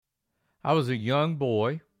I was a young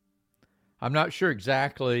boy. I'm not sure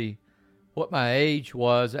exactly what my age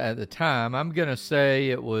was at the time. I'm going to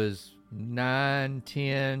say it was 9,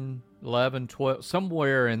 10, 11, 12,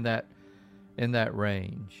 somewhere in that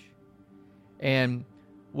range. And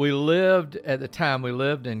we lived at the time. We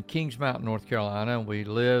lived in Kings Mountain, North Carolina. And we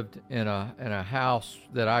lived in a house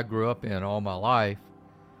that I grew up in all my life.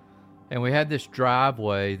 And we had this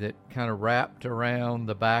driveway that kind of wrapped around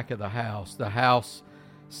the back of the house. The house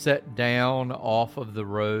set down off of the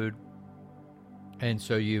road, and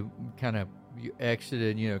so you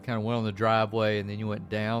exited, kind of went on the driveway, and then you went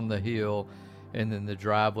down the hill, and then the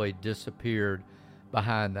driveway disappeared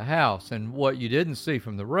behind the house. And what you didn't see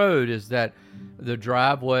from the road is that the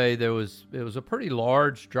driveway, it was a pretty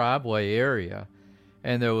large driveway area,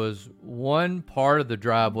 and there was one part of the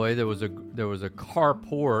driveway, there was a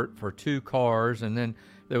carport for two cars, and then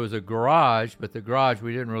there was a garage, but the garage,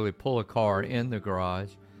 we didn't really pull a car in the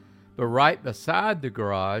garage. But right beside the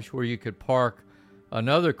garage, where you could park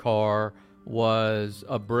another car, was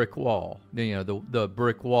a brick wall. The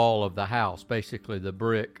brick wall of the house, basically the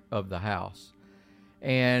brick of the house.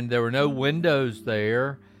 And there were no windows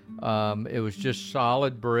there. It was just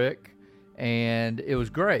solid brick, and it was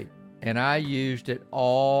great. And I used it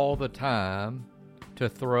all the time to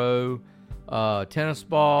throw a tennis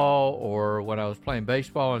ball, or when I was playing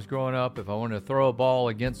baseball when I was growing up, if I wanted to throw a ball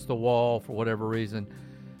against the wall for whatever reason,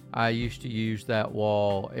 I used to use that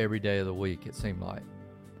wall every day of the week, it seemed like.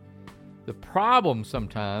 The problem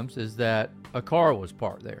sometimes is that a car was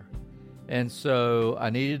parked there. And so I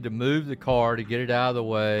needed to move the car to get it out of the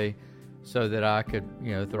way so that I could,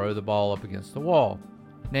 throw the ball up against the wall.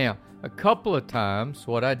 Now, a couple of times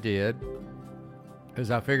what I did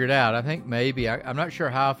is I figured out, I think maybe, I'm not sure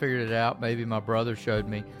how I figured it out, maybe my brother showed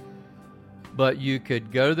me, but you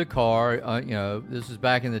could go to the car, this is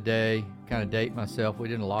back in the day, kind of date myself, we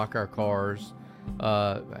didn't lock our cars,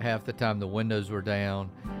 half the time the windows were down,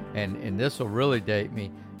 and this will really date me,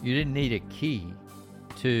 you didn't need a key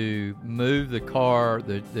to move the car,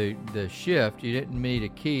 the shift, you didn't need a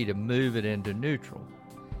key to move it into neutral.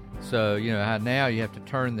 So, how now you have to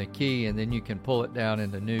turn the key and then you can pull it down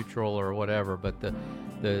into neutral or whatever. But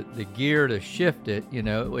the gear to shift it,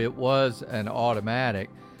 it was an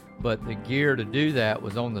automatic, but the gear to do that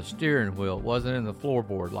was on the steering wheel. It wasn't in the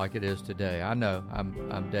floorboard like it is today. I know,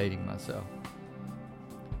 I'm dating myself.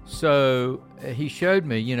 So he showed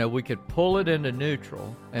me, we could pull it into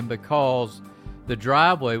neutral, and because the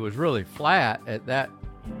driveway was really flat at that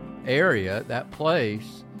area, that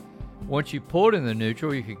place, once you pulled in the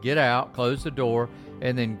neutral, you could get out, close the door,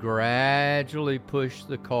 and then gradually push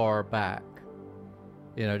the car back.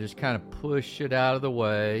 Just kind of push it out of the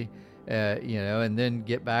way, and then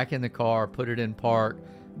get back in the car, put it in park,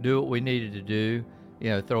 do what we needed to do,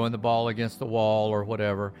 throwing the ball against the wall or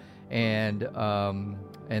whatever. And then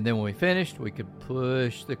when we finished, we could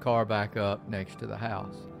push the car back up next to the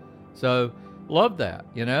house. So, loved that.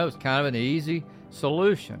 It was kind of an easy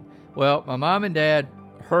solution. Well, my mom and dad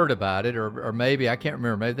heard about it, or maybe, I can't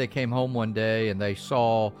remember, maybe they came home one day and they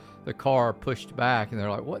saw the car pushed back, and they're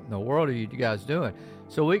like, what in the world are you guys doing?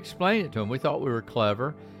 So we explained it to them. We thought we were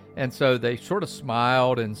clever, and so they sort of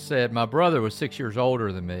smiled and said, my brother was 6 years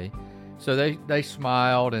older than me, so they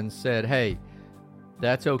smiled and said, hey,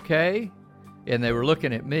 that's okay. And they were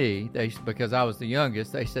looking at me, because I was the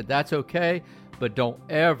youngest. They said, that's okay, but don't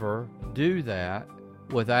ever do that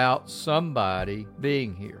without somebody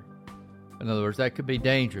being here. In other words, that could be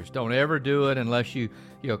dangerous. Don't ever do it unless you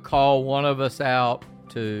call one of us out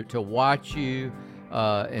to watch you,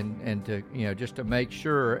 and to just to make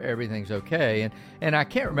sure everything's okay. And I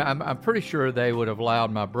can't remember. I'm pretty sure they would have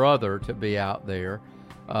allowed my brother to be out there,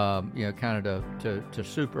 kind of to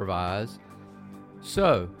supervise.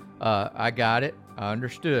 So I got it. I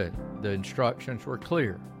understood. The instructions were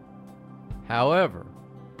clear. However,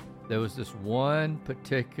 there was this one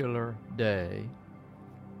particular day,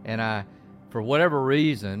 and for whatever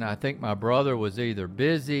reason, I think my brother was either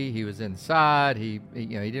busy, he was inside, he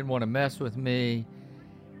didn't want to mess with me,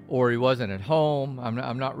 or he wasn't at home.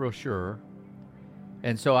 I'm not real sure.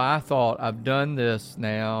 And so I thought, I've done this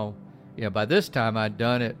now. By this time I'd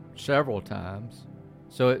done it several times,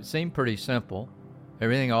 so it seemed pretty simple.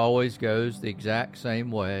 Everything always goes the exact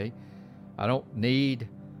same way. I don't need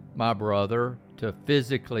my brother to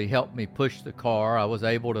physically help me push the car. I was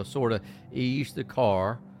able to sort of ease the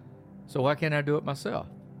car. So why can't I do it myself?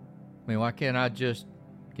 Why can't I just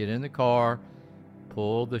get in the car,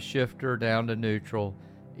 pull the shifter down to neutral,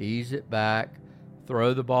 ease it back,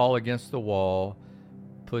 throw the ball against the wall,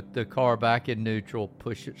 put the car back in neutral,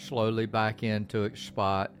 push it slowly back into its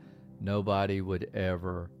spot? Nobody would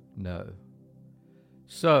ever know.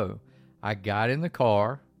 So I got in the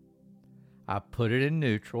car. I put it in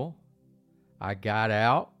neutral. I got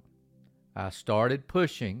out. I started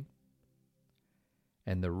pushing.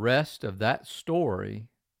 And the rest of that story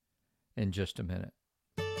in just a minute.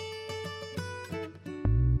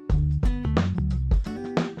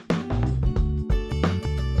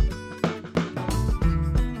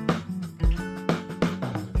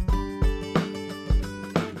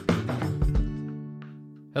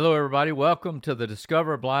 Hello, everybody. Welcome to the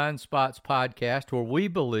Discover Blind Spots podcast, where we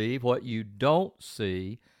believe what you don't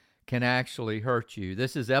see can actually hurt you.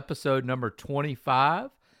 This is episode number 25.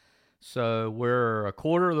 So we're a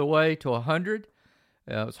quarter of the way to 100.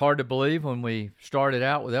 It's hard to believe when we started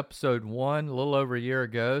out with episode 1 a little over a year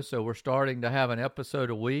ago. So we're starting to have an episode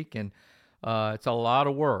a week, and it's a lot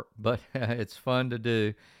of work, but it's fun to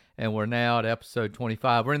do. And we're now at episode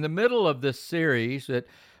 25. We're in the middle of this series that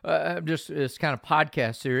this kind of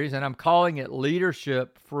podcast series, and I'm calling it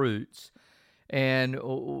Leadership Fruits. And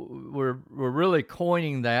we're really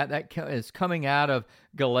coining that. That is coming out of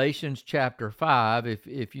Galatians chapter 5.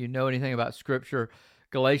 If you know anything about Scripture,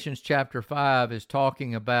 Galatians chapter 5 is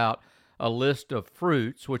talking about a list of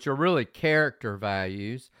fruits, which are really character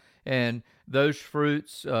values. And those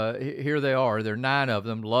fruits, here they are. There are 9 of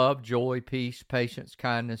them: love, joy, peace, patience,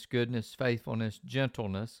 kindness, goodness, faithfulness,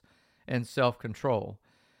 gentleness, and self-control.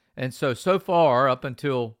 And so far, up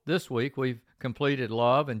until this week, we've completed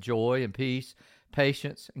love and joy and peace,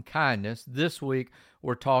 patience and kindness. This week,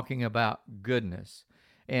 we're talking about goodness.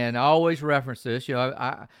 And I always reference this.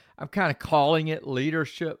 I'm kind of calling it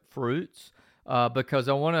leadership fruits because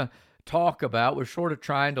I want to talk about, we're sort of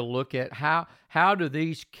trying to look at how do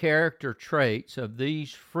these character traits of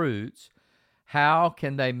these fruits, how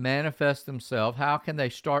can they manifest themselves? How can they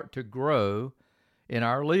start to grow in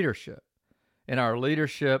our leadership? In our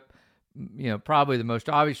leadership, probably the most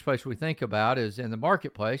obvious place we think about is in the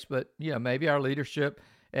marketplace, but maybe our leadership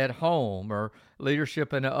at home or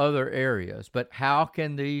leadership in other areas. But how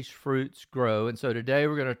can these fruits grow? And so today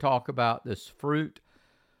we're going to talk about this fruit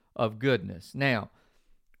of goodness. Now,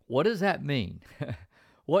 what does that mean?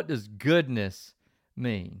 What does goodness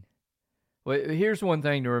mean? Well, here's one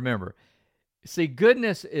thing to remember. See,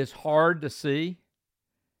 goodness is hard to see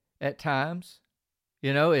at times.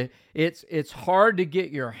 It's hard to get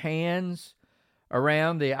your hands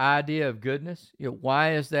around the idea of goodness.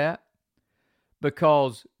 Why is that?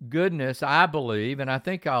 Because goodness, I believe, and I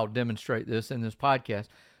think I'll demonstrate this in this podcast,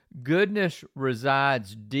 goodness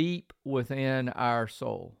resides deep within our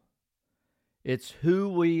soul. It's who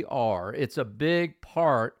we are. It's a big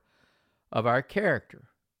part of our character.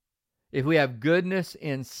 If we have goodness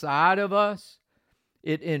inside of us,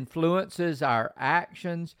 it influences our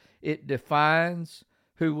actions. It defines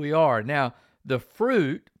who we are. Now, the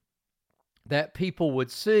fruit that people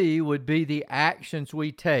would see would be the actions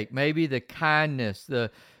we take, maybe the kindness,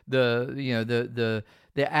 the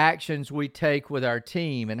actions we take with our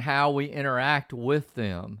team and how we interact with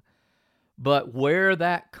them. But where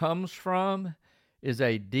that comes from is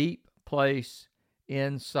a deep place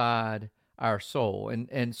inside our soul.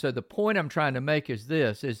 And so the point I'm trying to make is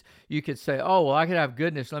this, is you could say, oh, well, I could have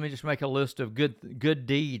goodness. Let me just make a list of good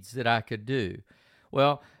deeds that I could do.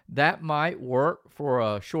 Well, that might work for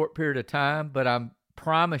a short period of time, but I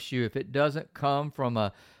promise you, if it doesn't come from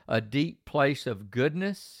a deep place of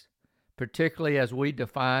goodness, particularly as we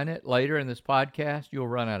define it later in this podcast, you'll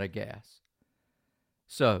run out of gas.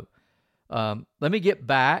 So let me get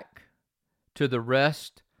back to the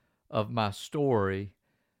rest of my story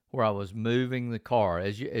where I was moving the car.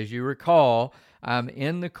 As you recall, I'm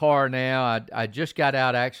in the car now. I just got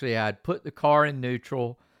out. Actually, I'd put the car in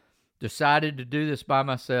neutral, decided to do this by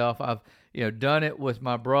myself. I've done it with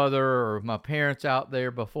my brother or my parents out there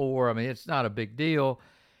before. I mean, it's not a big deal.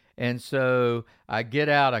 And so I get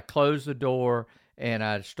out, I close the door, and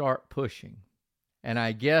I start pushing. And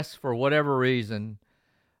I guess for whatever reason,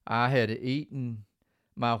 I had eaten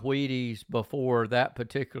my Wheaties before that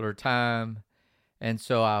particular time. And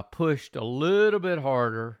so I pushed a little bit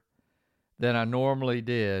harder than I normally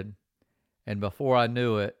did. And before I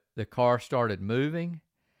knew it, the car started moving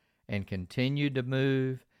and continued to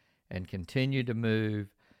move and continued to move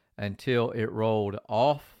until it rolled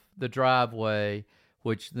off the driveway,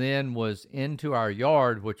 which then was into our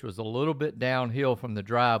yard, which was a little bit downhill from the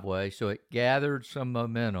driveway. So it gathered some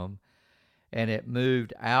momentum and it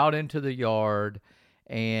moved out into the yard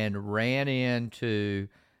and ran into,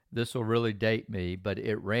 this will really date me, but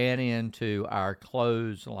it ran into our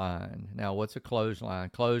clothesline. Now, what's a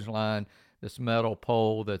clothesline? Clothesline, this metal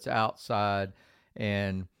pole that's outside.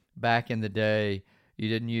 And back in the day, You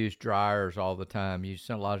didn't use dryers all the time.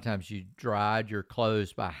 A lot of times you dried your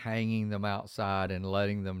clothes by hanging them outside and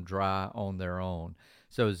letting them dry on their own.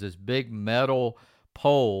 So it was this big metal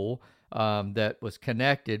pole that was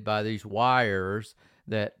connected by these wires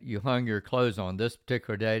that you hung your clothes on. This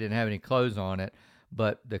particular day didn't have any clothes on it,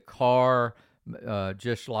 but the car,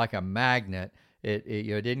 just like a magnet, it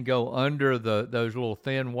didn't go under those little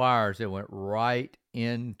thin wires. It went right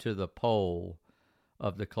into the pole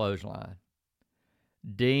of the clothesline.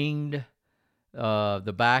 Dinged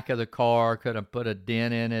the back of the car, could have put a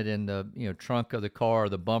dent in it in the trunk of the car,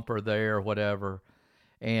 the bumper there, or whatever.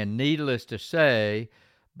 And needless to say,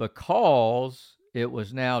 because it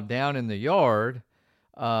was now down in the yard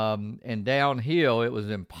and downhill, it was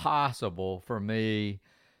impossible for me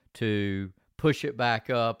to push it back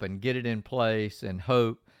up and get it in place and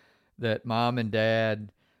hope that Mom and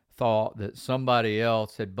Dad thought that somebody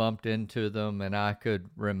else had bumped into them and I could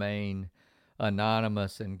remain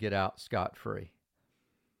anonymous and get out scot-free.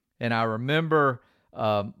 And I remember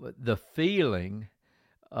the feeling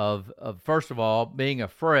of first of all, being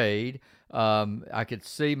afraid. I could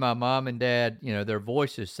see my mom and dad, their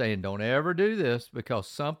voices saying, don't ever do this because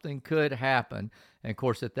something could happen. And of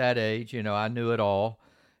course, at that age, I knew it all.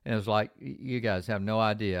 And it was like, you guys have no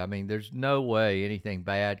idea. I mean, there's no way anything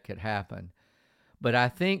bad could happen. But I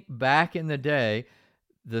think back in the day,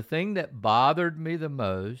 the thing that bothered me the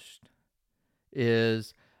most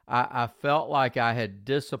is I felt like I had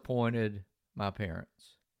disappointed my parents.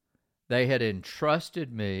 They had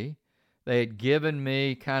entrusted me. They had given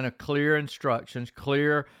me kind of clear instructions,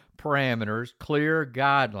 clear parameters, clear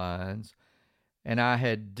guidelines, and I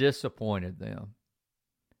had disappointed them.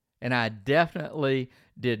 And I definitely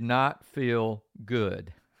did not feel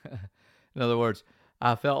good. In other words,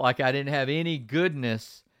 I felt like I didn't have any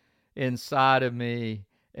goodness inside of me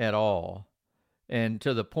at all. And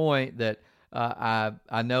to the point that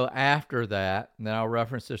I know after that, and then I'll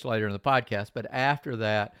reference this later in the podcast, but after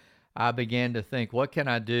that, I began to think, what can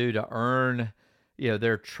I do to earn,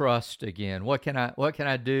 their trust again? What can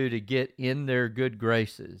I do to get in their good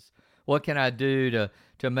graces? What can I do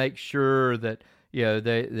to make sure that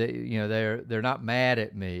they're not mad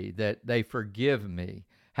at me, that they forgive me?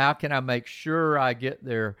 How can I make sure I get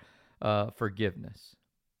their forgiveness?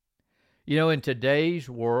 In today's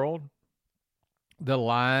world, the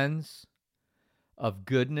lines of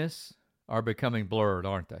goodness are becoming blurred,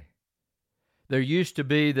 aren't they? There used to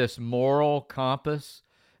be this moral compass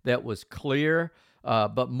that was clear,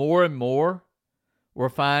 but more and more, we're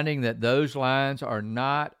finding that those lines are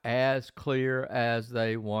not as clear as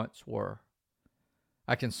they once were.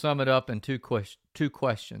 I can sum it up in two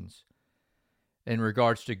questions in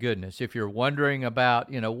regards to goodness. If you're wondering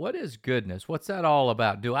about, what is goodness? What's that all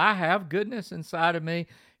about? Do I have goodness inside of me?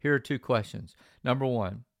 Here are two questions. Number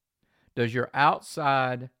one, does your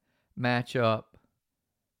outside match up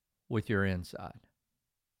with your inside?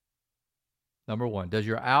 Number one, does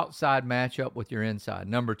your outside match up with your inside?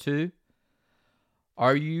 Number two,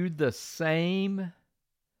 are you the same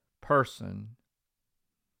person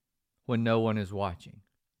when no one is watching?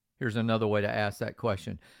 Here's another way to ask that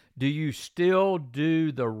question. Do you still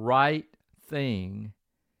do the right thing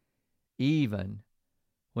even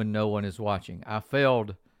when no one is watching?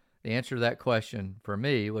 The answer to that question for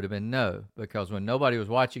me would have been no, because when nobody was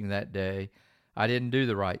watching that day, I didn't do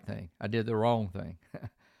the right thing. I did the wrong thing.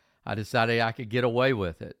 I decided I could get away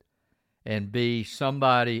with it and be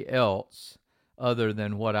somebody else other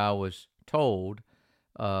than what I was told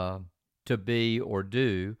to be or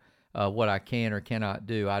do, what I can or cannot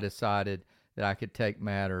do. I decided that I could take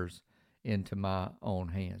matters into my own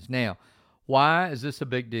hands. Now, why is this a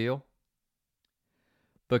big deal?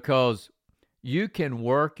 Because you can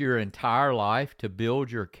work your entire life to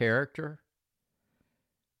build your character,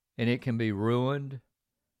 and it can be ruined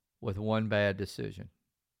with one bad decision.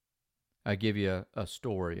 I'll give you a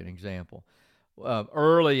story, an example.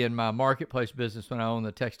 Early in my marketplace business, when I owned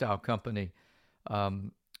the textile company,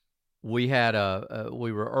 we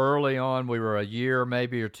were early on. We were a year,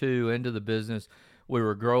 maybe or two into the business. We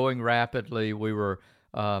were growing rapidly. We were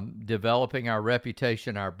developing our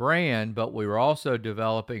reputation, our brand, but we were also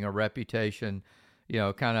developing a reputation,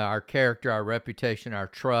 kind of our character, our reputation, our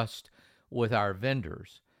trust with our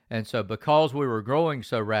vendors. And so because we were growing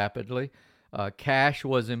so rapidly, cash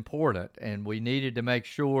was important, and we needed to make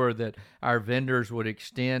sure that our vendors would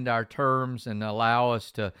extend our terms and allow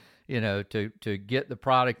us to get the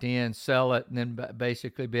product in, sell it, and then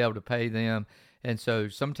basically be able to pay them. And so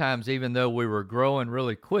sometimes, even though we were growing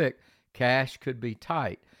really quick, cash could be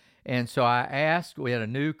tight. And so we had a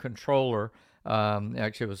new controller.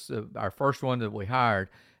 Actually, it was our first one that we hired.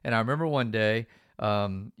 And I remember one day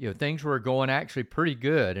Things were going actually pretty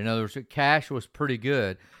good. In other words, the cash was pretty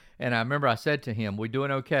good. And I remember I said to him, "We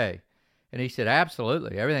doing okay?" And he said,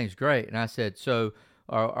 "Absolutely, everything's great." And I said, "So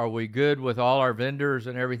are we good with all our vendors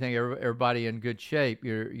and everything? Everybody in good shape?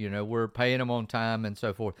 We're paying them on time and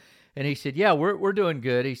so forth." And he said, "Yeah, we're doing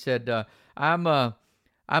good." He said,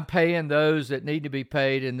 I'm paying those that need to be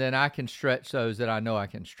paid, and then I can stretch those that I know I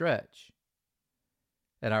can stretch."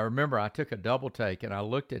 And I remember I took a double take and I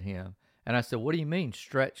looked at him and I said, "What do you mean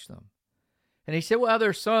stretch them?" And he said, "Well,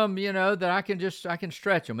 there's some, that I can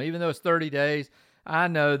stretch them. Even though it's 30 days, I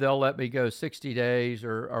know they'll let me go 60 days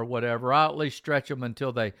or whatever. I'll at least stretch them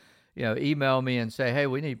until they, email me and say, 'Hey,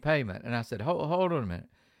 we need payment.'" And I said, hold on a minute.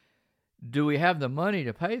 "Do we have the money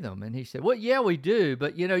to pay them?" And he said, "Well, yeah, we do,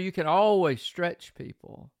 but you can always stretch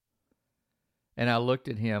people." And I looked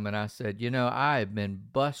at him and I said, "I have been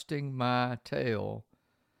busting my tail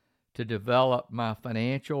to develop my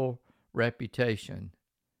financial reputation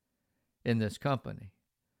in this company.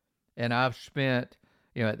 And I've spent,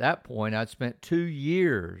 at that point, I'd spent 2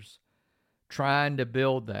 years trying to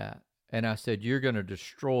build that." And I said, "You're going to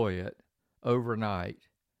destroy it overnight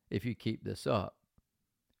if you keep this up.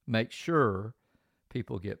 Make sure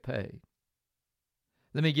people get paid."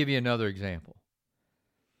 Let me give you another example.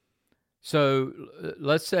 So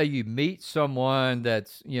let's say you meet someone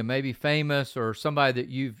that's maybe famous, or somebody that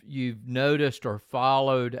you've noticed or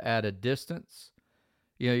followed at a distance.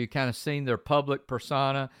 You kind of seen their public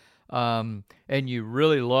persona, and you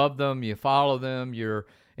really love them. You follow them. You're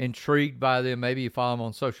intrigued by them. Maybe you follow them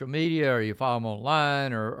on social media, or you follow them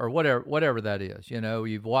online, or whatever that is.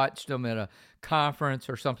 You've watched them at a conference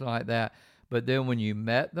or something like that. But then when you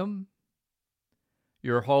met them,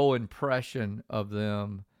 your whole impression of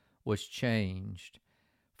them was changed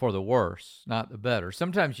for the worse, not the better.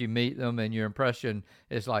 Sometimes you meet them and your impression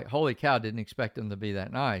is like, "Holy cow, didn't expect them to be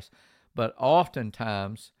that nice." But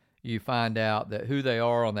oftentimes you find out that who they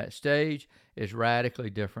are on that stage is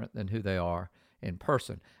radically different than who they are in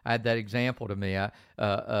person. I had that example to me.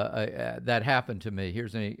 That happened to me.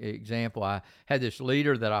 Here's an example. I had this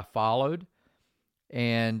leader that I followed,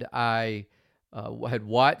 and I had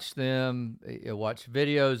watched them, watched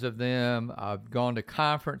videos of them. I've gone to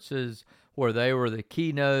conferences where they were the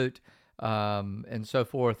keynote, and so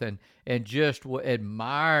forth, and just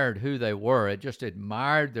admired who they were. I just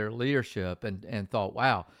admired their leadership and thought,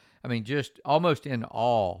 wow, I mean, just almost in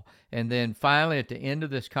awe. And then finally at the end of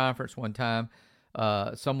this conference one time,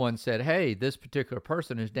 someone said, "Hey, this particular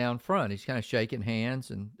person is down front." He's kind of shaking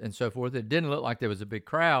hands and so forth. It didn't look like there was a big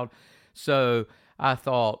crowd. So I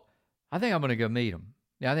thought, I think I'm going to go meet them.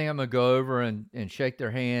 I think I'm going to go over and shake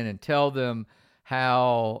their hand and tell them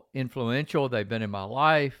how influential they've been in my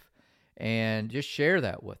life, and just share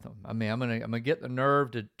that with them. I mean, I'm gonna get the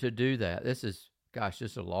nerve to do that. This is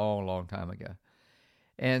a long, long time ago.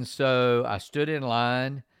 And so I stood in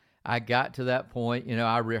line. I got to that point.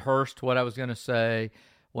 I rehearsed what I was going to say.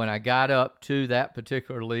 When I got up to that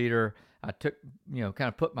particular leader, I took, kind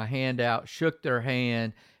of put my hand out, shook their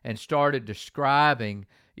hand, and started describing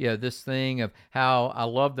this thing of how I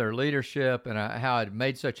love their leadership and how it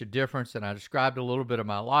made such a difference. And I described a little bit of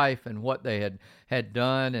my life and what they had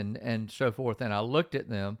done and so forth. And I looked at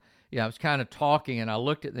them. I was kind of talking, and I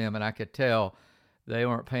looked at them, and I could tell they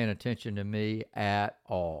weren't paying attention to me at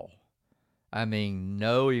all. I mean,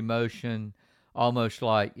 no emotion, almost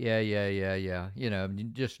like, yeah,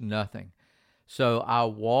 just nothing. So I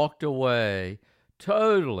walked away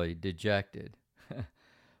totally dejected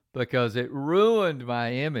because it ruined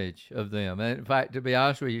my image of them. And in fact, to be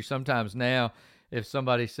honest with you, sometimes now, if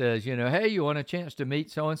somebody says, "Hey, you want a chance to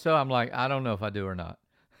meet so-and-so?" I'm like, I don't know if I do or not,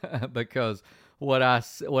 because what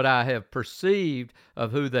I have perceived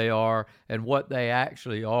of who they are and what they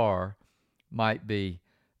actually are might be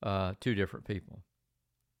two different people.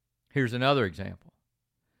 Here's another example.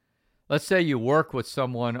 Let's say you work with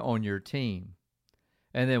someone on your team,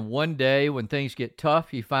 and then one day when things get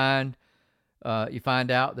tough, you find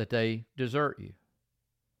out that they desert you.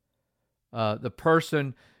 The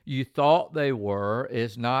person you thought they were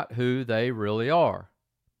is not who they really are.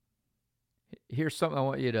 Here's something I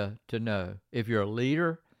want you to know. If you're a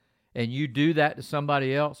leader and you do that to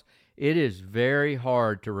somebody else, it is very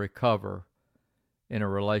hard to recover in a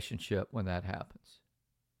relationship when that happens.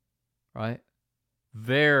 Right?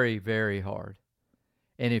 Very, very hard.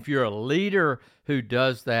 And if you're a leader who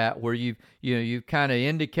does that, where you've kind of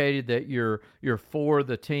indicated that you're for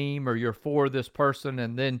the team or you're for this person,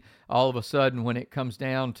 and then all of a sudden when it comes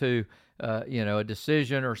down to a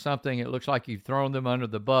decision or something, it looks like you've thrown them under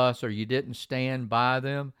the bus or you didn't stand by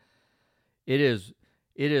them, it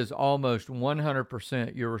is almost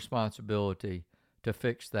 100% your responsibility to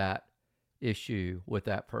fix that issue with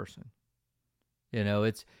that person. You know,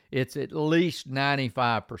 it's at least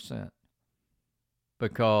 95%,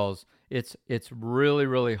 because it's really,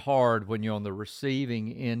 really hard when you're on the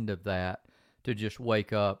receiving end of that to just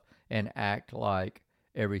wake up and act like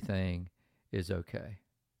everything is okay.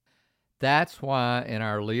 That's why in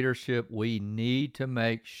our leadership, we need to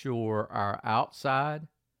make sure our outside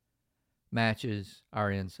matches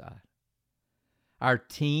our inside. Our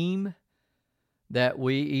team that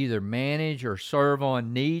we either manage or serve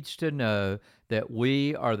on needs to know that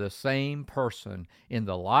we are the same person in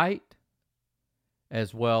the light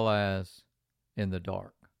as well as in the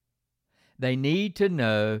dark. They need to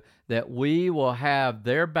know that we will have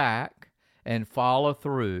their back and follow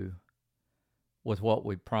through with what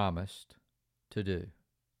we promised to do.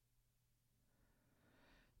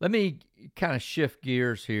 Let me kind of shift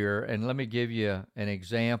gears here, and let me give you an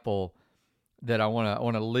example that I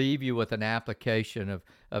want to leave you with an application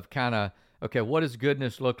of kind of, okay, what does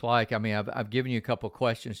goodness look like? I mean, I've given you a couple of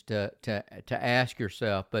questions to ask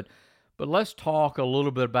yourself, but let's talk a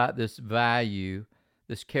little bit about this value,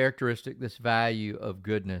 this characteristic, this value of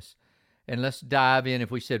goodness. And let's dive in.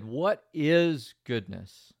 If we said, what is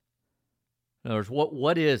goodness? In other words,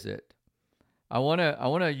 what is it? I want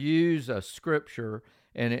to use a scripture,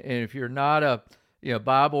 and if you're not a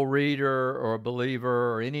Bible reader or a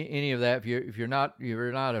believer or any of that, if you're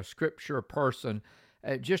not a scripture person,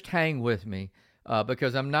 just hang with me,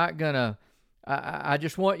 because I'm not gonna. I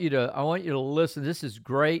just want you to listen. This is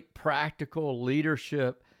great practical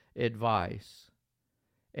leadership advice,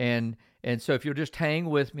 and so if you'll just hang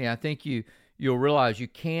with me, I think you'll realize you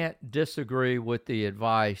can't disagree with the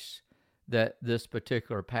advice that this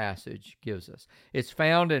particular passage gives us. It's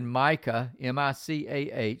found in Micah,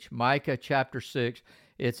 M-I-C-A-H, Micah chapter 6.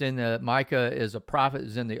 Micah is a prophet,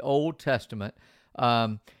 is in the Old Testament.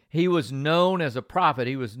 He was known as a prophet.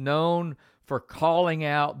 He was known for calling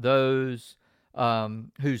out those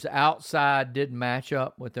whose outside didn't match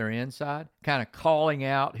up with their inside, kind of calling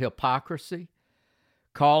out hypocrisy,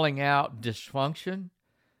 calling out dysfunction.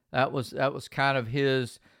 That was kind of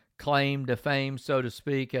his claim to fame, so to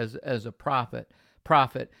speak, as a prophet.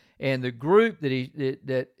 And the group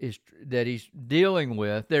that he's dealing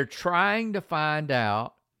with, they're trying to find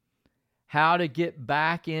out how to get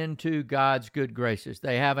back into God's good graces.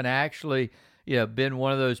 They haven't actually been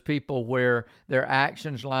one of those people where their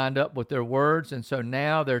actions lined up with their words, and so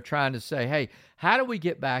now they're trying to say, hey, how do we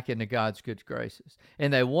get back into God's good graces?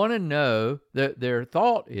 And they want to know, that their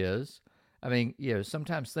thought is, I mean,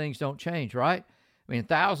 sometimes things don't change, right? I mean,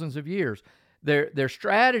 thousands of years. Their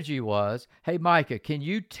strategy was, hey, Micah, can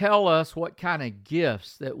you tell us what kind of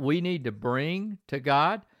gifts that we need to bring to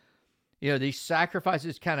God? These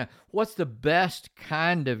sacrifices, kind of, what's the best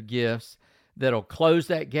kind of gifts that'll close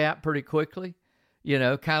that gap pretty quickly? Kind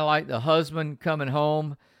of like the husband coming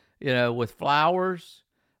home, with flowers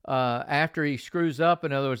after he screws up.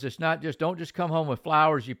 In other words, it's not just, don't just come home with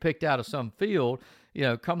flowers you picked out of some field.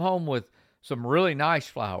 Come home with some really nice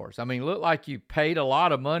flowers. I mean, look like you paid a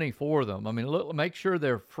lot of money for them. I mean, make sure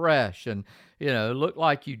they're fresh, and look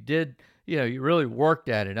like you did. You really worked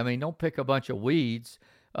at it. I mean, don't pick a bunch of weeds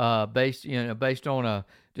based on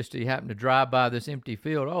just you happen to drive by this empty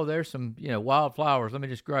field. Oh, there's some wildflowers. Let me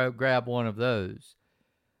just grab one of those.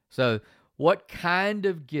 So, what kind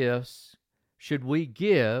of gifts should we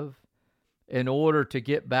give in order to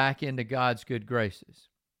get back into God's good graces?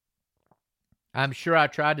 I'm sure I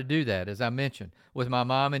tried to do that, as I mentioned, with my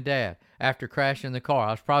mom and dad after crashing the car.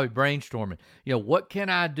 I was probably brainstorming, what can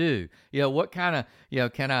I do? What kind of,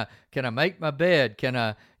 can I make my bed? Can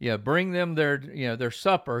I, bring them their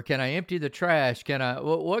supper? Can I empty the trash?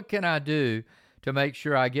 What can I do to make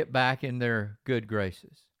sure I get back in their good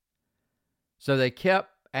graces? So they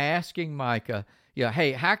kept asking Micah,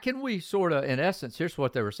 hey, how can we sort of, in essence, here's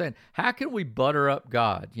what they were saying, how can we butter up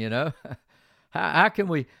God, How can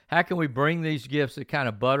we bring these gifts that kind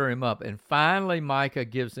of butter him up? And finally, Micah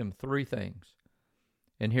gives them three things.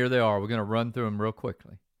 And here they are. We're going to run through them real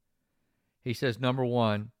quickly. He says, number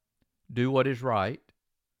one, do what is right.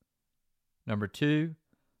 Number two,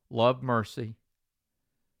 love mercy.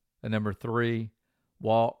 And number three,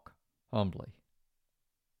 walk humbly.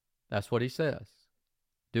 That's what he says.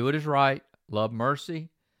 Do what is right, love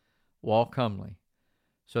mercy, walk humbly.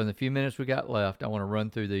 So in the few minutes we got left, I want to run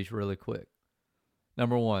through these really quick.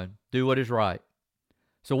 Number one, do what is right.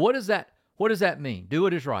 So what does that mean? Do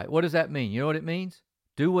what is right. What does that mean? You know what it means?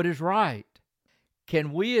 Do what is right.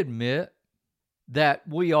 Can we admit that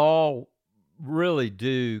we all really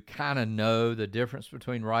do kind of know the difference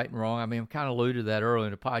between right and wrong? I mean, I kind of alluded to that earlier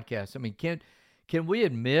in the podcast. I mean, can we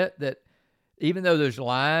admit that even though those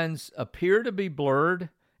lines appear to be blurred,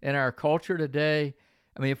 in our culture today,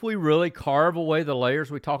 I mean, if we really carve away the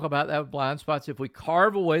layers, we talk about that with blind spots. If we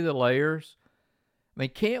carve away the layers, I mean,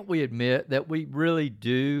 can't we admit that we really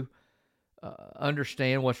do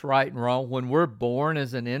understand what's right and wrong? When we're born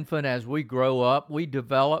as an infant, as we grow up, we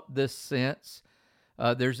develop this sense.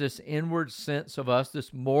 There's this inward sense of us,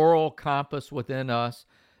 this moral compass within us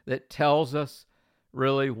that tells us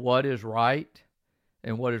really what is right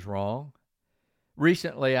and what is wrong.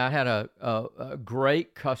 Recently, I had a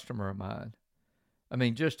great customer of mine. I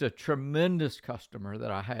mean, just a tremendous customer that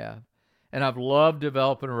I have. And I've loved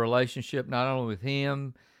developing a relationship not only with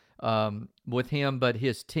him, but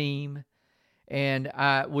his team. And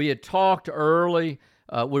we had talked early.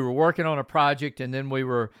 We were working on a project, and then we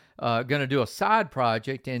were going to do a side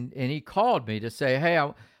project. And he called me to say, hey,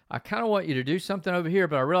 I kind of want you to do something over here,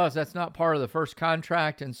 but I realize that's not part of the first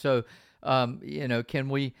contract. And so, can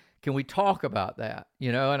we talk about that?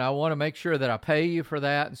 And I want to make sure that I pay you for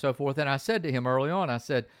that and so forth. And I said to him early on, I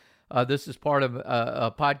said, this is part of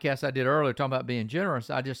a podcast I did earlier talking about being generous.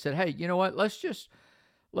 I just said, hey, you know what? Let's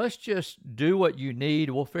just do what you need.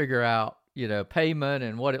 We'll figure out, payment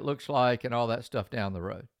and what it looks like and all that stuff down the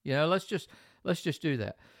road. Let's just do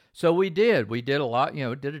that. So we did. We did a lot,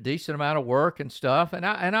 did a decent amount of work and stuff. And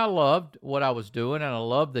I loved what I was doing, and I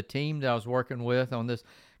loved the team that I was working with on this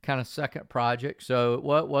kind of second project. So it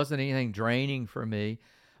wasn't anything draining for me.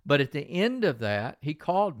 But at the end of that, he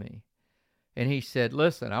called me and he said,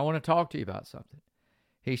 listen, I want to talk to you about something.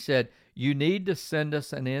 He said, you need to send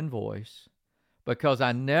us an invoice because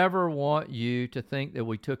I never want you to think that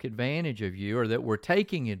we took advantage of you or that we're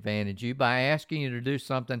taking advantage of you by asking you to do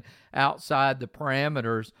something outside the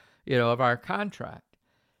parameters, of our contract.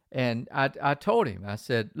 And I told him, I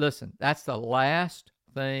said, listen, that's the last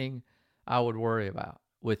thing I would worry about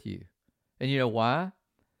with you. And you know why?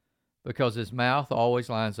 Because his mouth always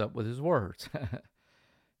lines up with his words.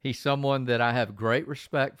 He's someone that I have great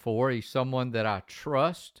respect for. He's someone that I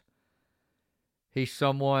trust. He's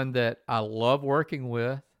someone that I love working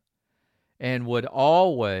with and would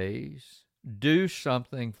always do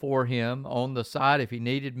something for him on the side if he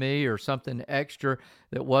needed me or something extra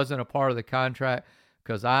that wasn't a part of the contract,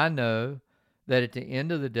 because I know that at the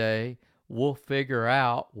end of the day, we'll figure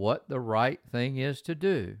out what the right thing is to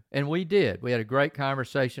do. And we did. We had a great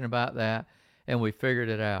conversation about that, and we figured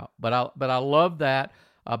it out. But I love that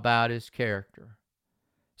about his character.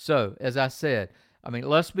 So, as I said, I mean,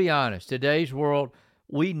 let's be honest. Today's world,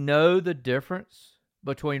 we know the difference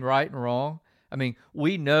between right and wrong. I mean,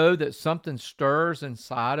 we know that something stirs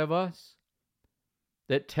inside of us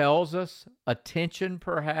that tells us a tension,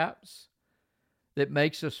 perhaps, that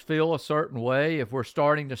makes us feel a certain way if we're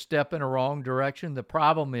starting to step in a wrong direction. The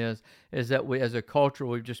problem is that we, as a culture,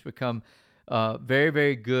 we've just become very,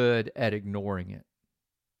 very good at ignoring it.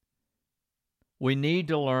 We need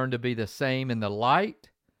to learn to be the same in the light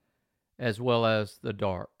as well as the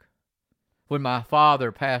dark. When my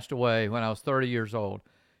father passed away when I was 30 years old,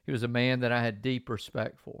 he was a man that I had deep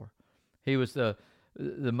respect for. He was the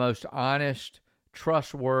most honest,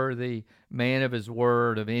 trustworthy man of his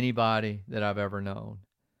word of anybody that I've ever known.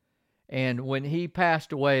 And when he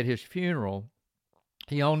passed away at his funeral,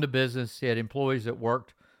 he owned a business. He had employees that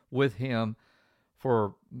worked with him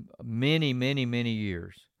for many, many, many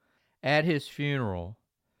years. At his funeral,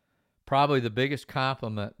 probably the biggest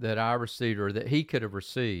compliment that I received or that he could have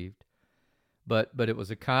received, but it was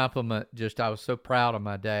a compliment, just I was so proud of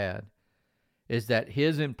my dad, is that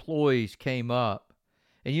his employees came up.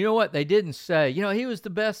 And you know what? They didn't say, he was the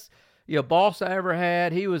best, boss I ever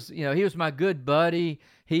had. He was my good buddy.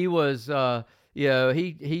 He was,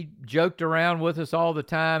 he joked around with us all the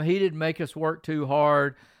time. He didn't make us work too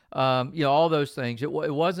hard. All those things. It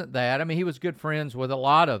wasn't that. I mean, he was good friends with a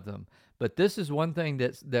lot of them. But this is one thing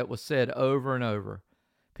that was said over and over.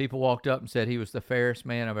 People walked up and said he was the fairest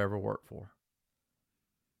man I've ever worked for.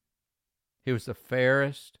 He was the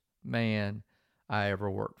fairest man I ever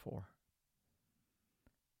worked for.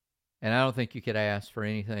 And I don't think you could ask for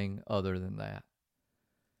anything other than that.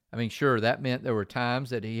 I mean, sure, that meant there were times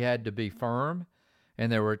that he had to be firm,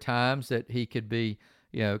 and there were times that he could be,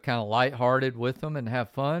 kind of lighthearted with them and have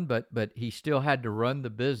fun, but he still had to run the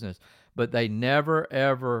business. But they never,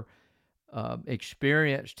 ever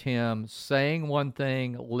experienced him saying one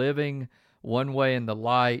thing, living one way in the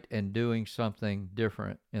light, and doing something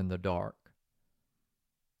different in the dark.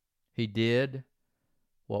 He did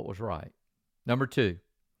what was right. Number 2,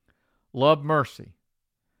 love mercy.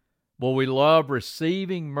 Well, we love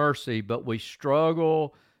receiving mercy, but we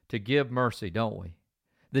struggle to give mercy, don't we?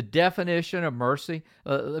 The definition of mercy,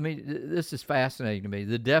 this is fascinating to me.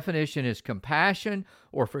 The definition is compassion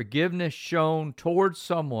or forgiveness shown towards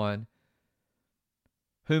someone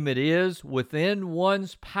whom it is within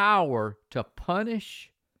one's power to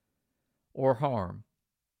punish or harm.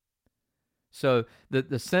 So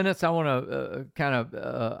the sentence I want to kind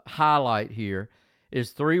of highlight here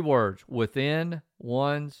is 3 words: within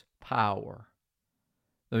one's power.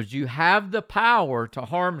 Because you have the power to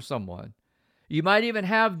harm someone. You might even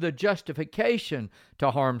have the justification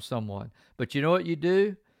to harm someone. But you know what you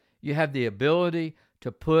do? You have the ability to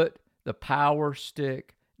put the power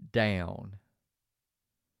stick down.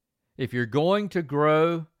 If you're going to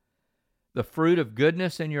grow the fruit of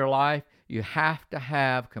goodness in your life, you have to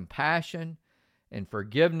have compassion and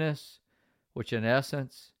forgiveness, which in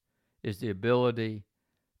essence is the ability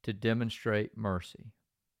to demonstrate mercy.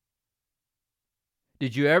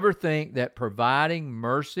 Did you ever think that providing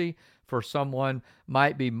mercy for someone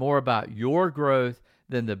might be more about your growth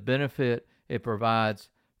than the benefit it provides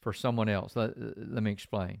for someone else? Let me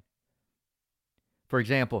explain. For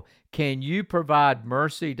example, can you provide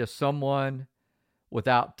mercy to someone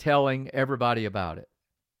without telling everybody about it?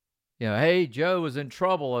 You know, hey, Joe was in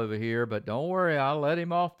trouble over here, but don't worry, I'll let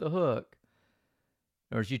him off the hook.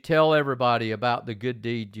 Or as you tell everybody about the good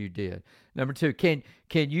deed you did. Number 2, can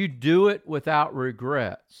you do it without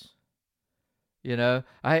regrets? You know,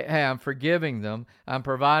 hey, I'm forgiving them. I'm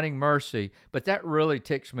providing mercy, but that really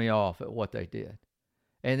ticks me off at what they did.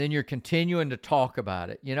 And then you're continuing to talk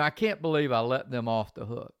about it. You know, I can't believe I let them off the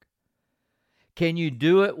hook. Can you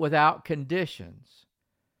do it without conditions?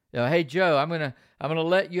 You know, hey, Joe, I'm gonna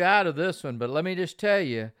let you out of this one, but let me just tell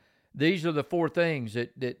you, these are the 4 things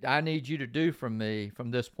that I need you to do from me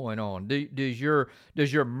from this point on. Does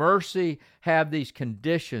your mercy have these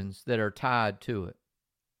conditions that are tied to it?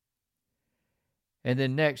 And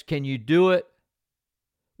then next, can you do it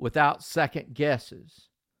without second guesses?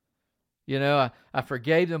 You know, I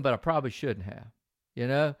forgave them, but I probably shouldn't have. You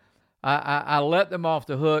know, I let them off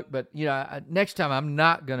the hook, but, you know, next time I'm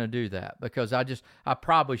not going to do that because I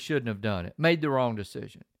probably shouldn't have done it. Made the wrong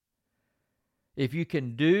decision. If you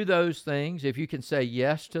can do those things, if you can say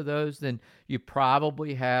yes to those, then you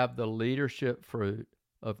probably have the leadership fruit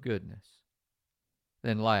of goodness.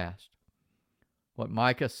 Then last, what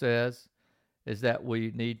Micah says is that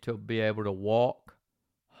we need to be able to walk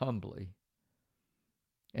humbly.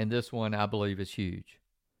 And this one, I believe, is huge.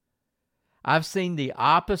 I've seen the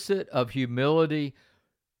opposite of humility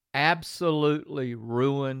absolutely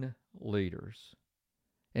ruin leaders.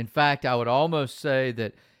 In fact, I would almost say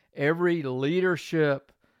that every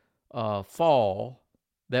leadership fall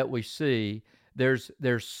that we see, there's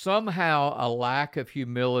somehow a lack of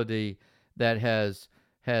humility that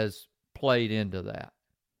has played into that.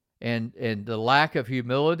 And the lack of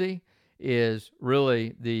humility is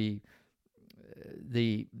really the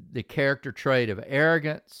character trait of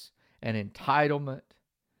arrogance and entitlement,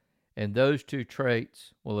 and those 2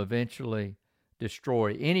 traits will eventually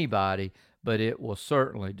destroy anybody, but it will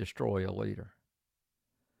certainly destroy a leader.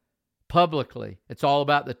 Publicly, it's all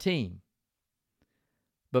about the team,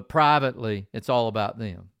 but privately, it's all about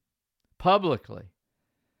them. Publicly,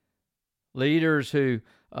 leaders who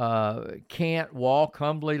can't walk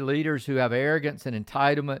humbly, leaders who have arrogance and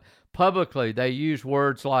entitlement, publicly, they use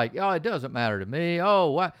words like, oh, it doesn't matter to me.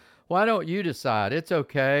 Oh, why don't you decide? It's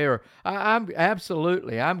okay. Or I'm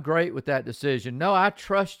great with that decision. No, I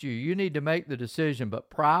trust you. You need to make the decision. But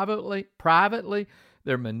privately,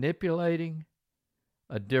 they're manipulating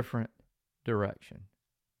a different direction.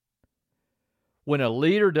 When a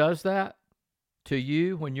leader does that to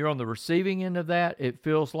you, when you're on the receiving end of that, it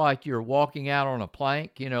feels like you're walking out on a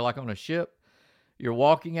plank, you know, like on a ship. You're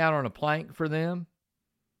walking out on a plank for them,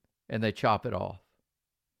 and they chop it off.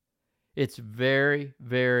 It's very,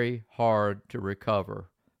 very hard to recover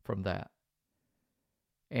from that.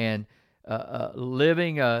 And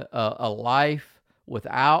living a life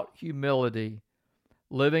without humility,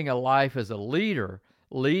 living a life as a leader,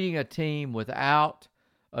 leading a team without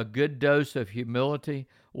a good dose of humility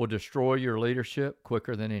will destroy your leadership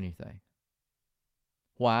quicker than anything.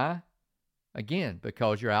 Why? Again,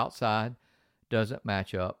 because your outside doesn't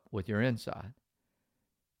match up with your inside.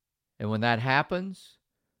 And when that happens,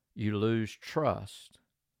 you lose trust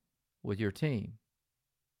with your team.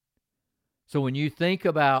 So when you think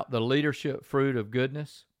about the leadership fruit of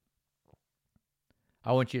goodness,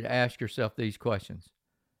 I want you to ask yourself these questions.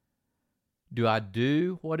 Do I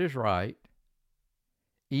do what is right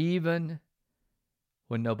even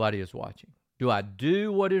when nobody is watching? Do I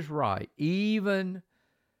do what is right even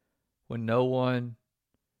when no one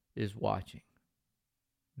is watching?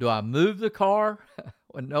 Do I move the car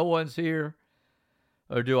when no one's here?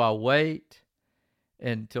 Or do I wait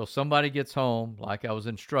until somebody gets home like I was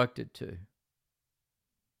instructed to?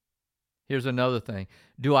 Here's another thing.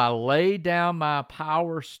 Do I lay down my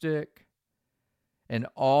power stick and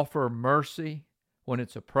offer mercy when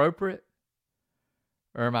it's appropriate?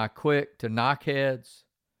 Or am I quick to knock heads,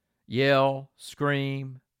 yell,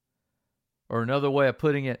 scream? Or another way of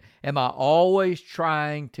putting it, am I always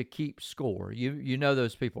trying to keep score? You know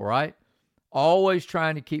those people, right? Always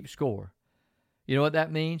trying to keep score. You know what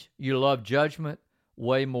that means? You love judgment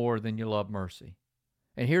way more than you love mercy.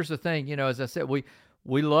 And here's the thing, as I said,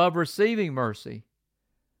 we love receiving mercy,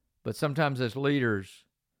 but sometimes as leaders,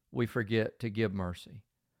 we forget to give mercy.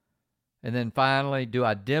 And then finally, do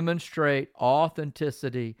I demonstrate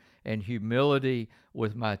authenticity and humility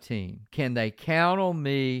with my team? Can they count on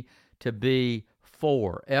me to be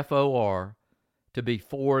for, F-O-R, to be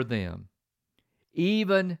for them?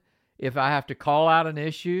 Even if I have to call out an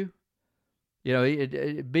issue,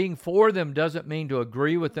 being for them doesn't mean to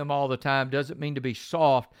agree with them all the time, doesn't mean to be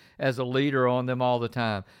soft as a leader on them all the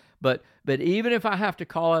time. But even if I have to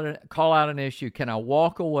call out an issue, can I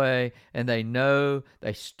walk away and they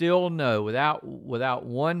still know without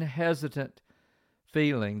one hesitant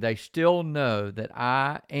feeling, they still know that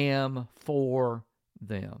I am for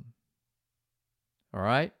them. All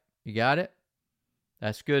right? You got it?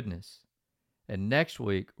 That's goodness. And next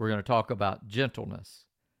week, we're going to talk about gentleness.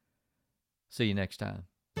 See you next time.